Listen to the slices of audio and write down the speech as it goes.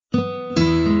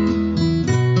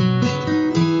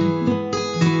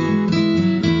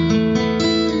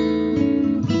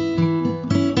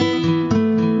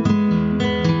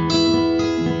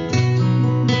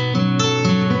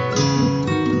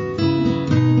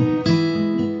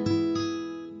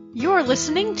You're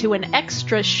listening to an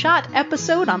extra shot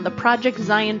episode on the Project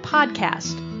Zion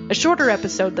podcast, a shorter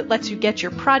episode that lets you get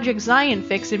your Project Zion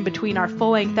fix in between our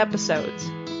full-length episodes.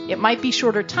 It might be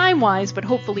shorter time-wise, but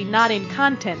hopefully not in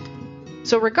content.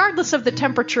 So regardless of the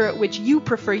temperature at which you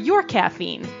prefer your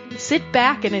caffeine, sit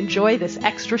back and enjoy this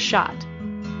extra shot.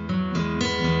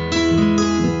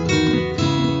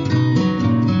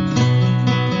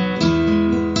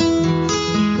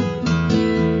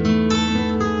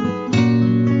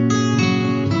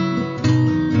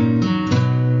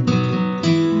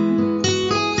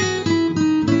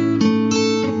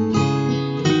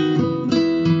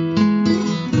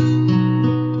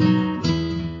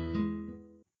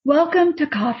 Welcome to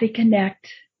Coffee Connect.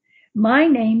 My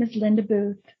name is Linda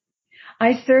Booth.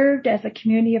 I served as a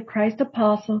Community of Christ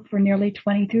apostle for nearly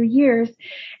 23 years,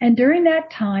 and during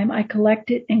that time I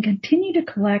collected and continue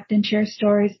to collect and share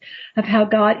stories of how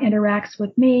God interacts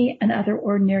with me and other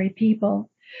ordinary people.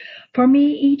 For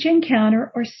me, each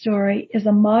encounter or story is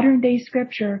a modern-day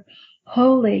scripture,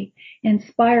 holy,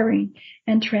 inspiring,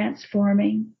 and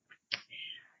transforming.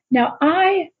 Now,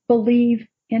 I believe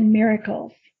in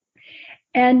miracles.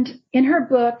 And in her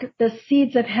book, The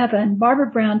Seeds of Heaven, Barbara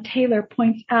Brown Taylor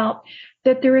points out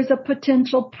that there is a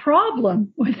potential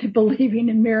problem with believing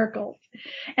in miracles.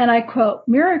 And I quote,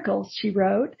 "Miracles," she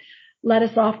wrote, "let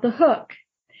us off the hook.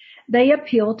 They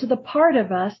appeal to the part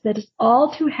of us that is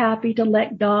all too happy to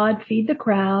let God feed the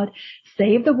crowd,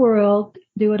 save the world,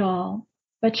 do it all."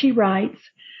 But she writes,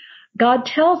 God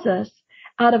tells us,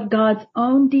 out of God's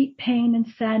own deep pain and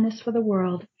sadness for the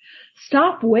world,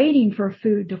 stop waiting for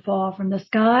food to fall from the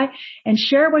sky and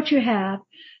share what you have.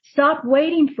 Stop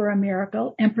waiting for a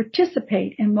miracle and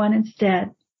participate in one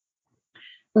instead.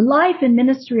 The life and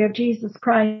ministry of Jesus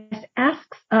Christ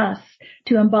asks us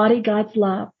to embody God's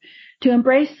love, to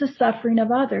embrace the suffering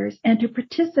of others, and to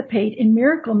participate in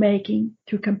miracle making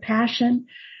through compassion,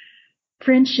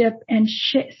 friendship, and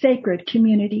sacred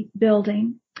community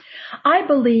building. I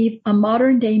believe a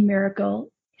modern day miracle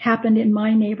happened in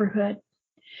my neighborhood.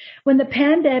 When the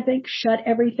pandemic shut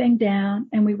everything down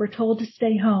and we were told to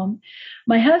stay home,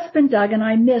 my husband Doug and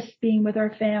I missed being with our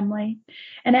family.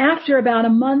 And after about a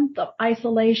month of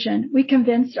isolation, we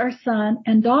convinced our son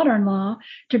and daughter-in-law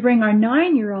to bring our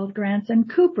 9-year-old grandson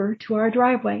Cooper to our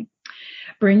driveway.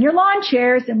 Bring your lawn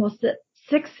chairs and we'll sit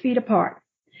 6 feet apart.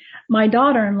 My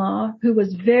daughter-in-law, who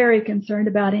was very concerned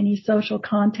about any social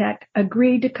contact,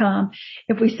 agreed to come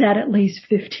if we sat at least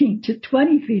 15 to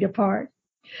 20 feet apart.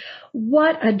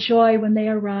 What a joy when they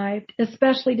arrived,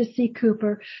 especially to see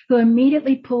Cooper, who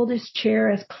immediately pulled his chair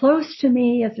as close to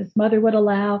me as his mother would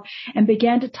allow and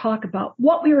began to talk about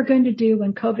what we were going to do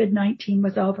when COVID-19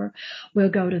 was over. We'll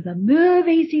go to the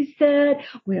movies, he said.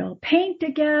 We'll paint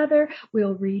together.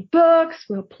 We'll read books.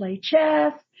 We'll play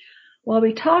chess. While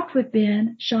we talked with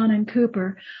Ben, Sean, and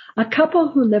Cooper, a couple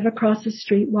who live across the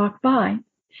street walked by.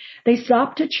 They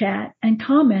stopped to chat and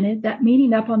commented that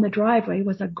meeting up on the driveway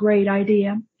was a great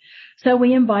idea. So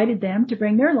we invited them to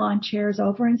bring their lawn chairs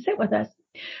over and sit with us.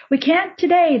 We can't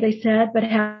today, they said, but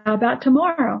how about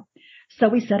tomorrow? So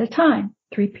we set a time,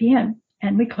 3 p.m.,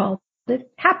 and we called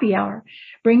it happy hour.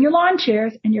 Bring your lawn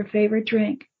chairs and your favorite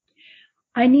drink.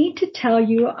 I need to tell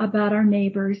you about our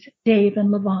neighbors, Dave and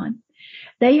Levon.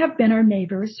 They have been our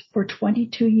neighbors for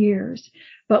 22 years,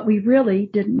 but we really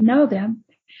didn't know them.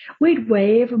 We'd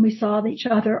wave when we saw each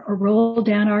other or roll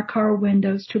down our car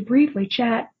windows to briefly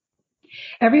chat.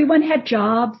 Everyone had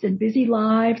jobs and busy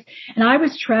lives, and I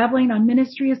was traveling on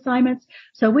ministry assignments,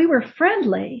 so we were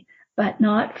friendly, but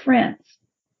not friends.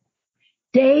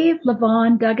 Dave,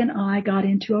 Levon, Doug, and I got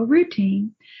into a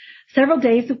routine. Several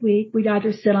days a week, we'd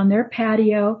either sit on their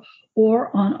patio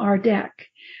or on our deck.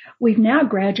 We've now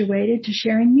graduated to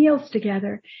sharing meals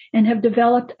together and have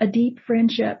developed a deep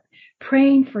friendship,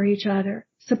 praying for each other,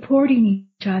 supporting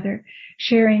each other,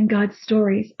 sharing God's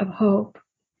stories of hope.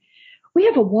 We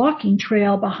have a walking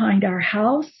trail behind our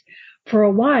house. For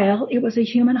a while, it was a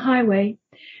human highway.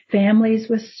 Families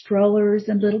with strollers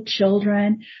and little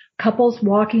children, couples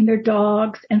walking their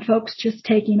dogs, and folks just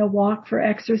taking a walk for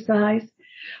exercise.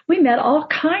 We met all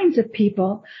kinds of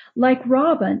people, like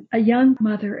Robin, a young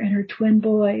mother and her twin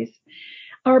boys,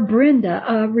 or Brenda,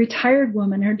 a retired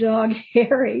woman, her dog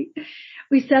Harry.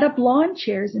 We set up lawn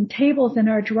chairs and tables in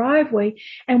our driveway,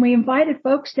 and we invited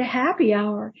folks to happy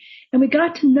hour, and we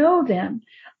got to know them,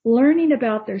 learning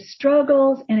about their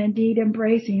struggles and indeed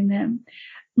embracing them,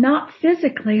 not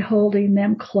physically holding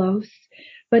them close,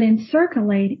 but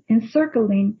encircling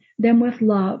them with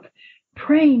love,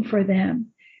 praying for them,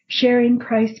 sharing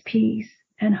Christ's peace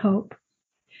and hope.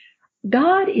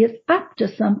 God is up to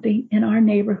something in our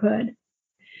neighborhood.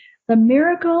 The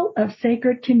miracle of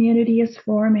sacred community is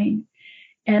forming.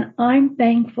 and I'm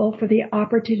thankful for the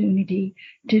opportunity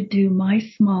to do my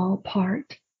small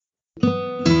part.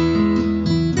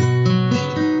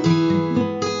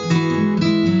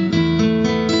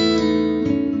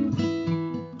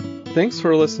 Thanks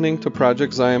for listening to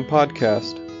Project Zion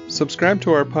Podcast. Subscribe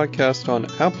to our podcast on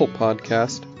Apple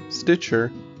Podcast,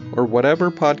 Stitcher, or whatever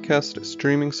podcast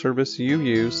streaming service you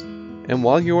use, and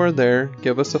while you are there,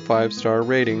 give us a 5-star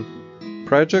rating.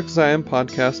 Project Zion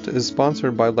Podcast is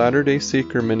sponsored by Latter-day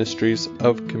Seeker Ministries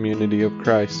of Community of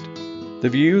Christ. The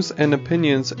views and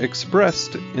opinions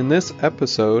expressed in this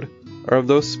episode are of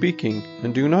those speaking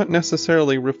and do not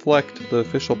necessarily reflect the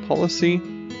official policy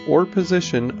or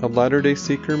position of Latter-day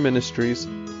Seeker Ministries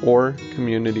or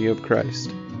Community of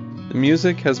Christ. The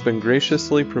music has been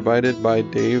graciously provided by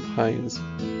Dave Hines.